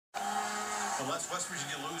Unless West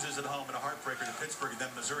Virginia loses at home in a heartbreaker to Pittsburgh, and then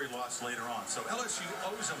Missouri lost later on. So LSU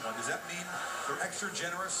owes them one. Does that mean they're extra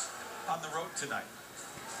generous on the road tonight?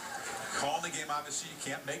 Calling the game, obviously, you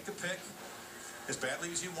can't make the pick as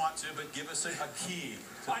badly as you want to, but give us a key.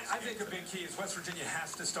 I think a big key is West Virginia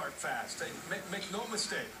has to start fast. Make no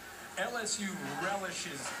mistake. LSU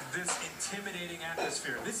relishes this intimidating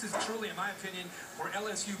atmosphere. This is truly, in my opinion, where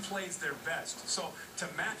LSU plays their best. So to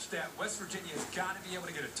match that, West Virginia has got to be able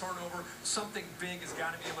to get a turnover. Something big has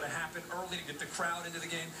got to be able to happen early to get the crowd into the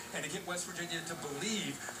game and to get West Virginia to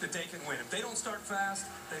believe that they can win. If they don't start fast,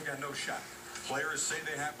 they've got no shot. Players say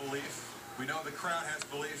they have belief. We know the crowd has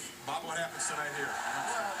belief. Bob, what happens tonight here?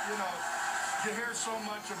 Well, you know, you hear so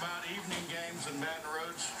much about evening games in Baton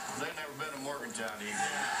Rouge. They've never been to Morgantown evening.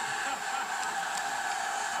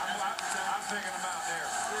 I'm thinking about there.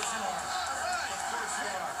 Of course you are. All right. Of course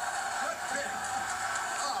you are. Good pick.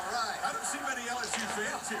 All right. I don't see many LSU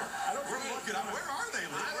fans here. We're looking. Where are they,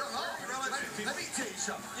 Lee? I don't know. Let me tell you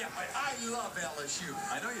something. Yeah, I love LSU.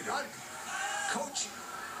 I know you do. Coach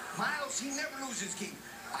Miles, he never loses game.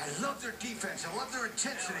 I love their defense. I love their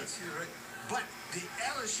intensity. But the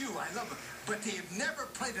LSU, I love them. But they have never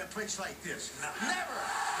played a place like this. No. Never.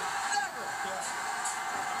 Never. Yes.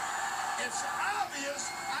 It's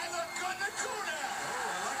obvious I look good in the Kuna. Oh,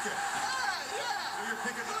 I like it. Yeah. So you're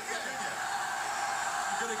picking West Virginia.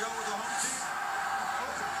 You're going to go with the home team?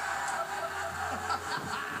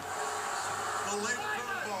 The late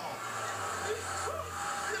curveball.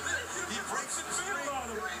 He breaks the streak.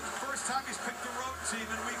 First time he's picked the road team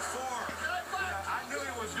in week 4. I knew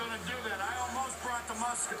he was going to do that. I almost brought the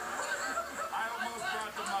musket.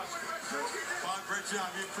 Bob, great job.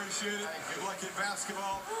 We appreciate it. Good luck in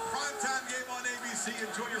basketball. Primetime game on ABC.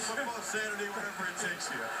 Enjoy your football Saturday, wherever it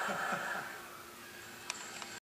takes you.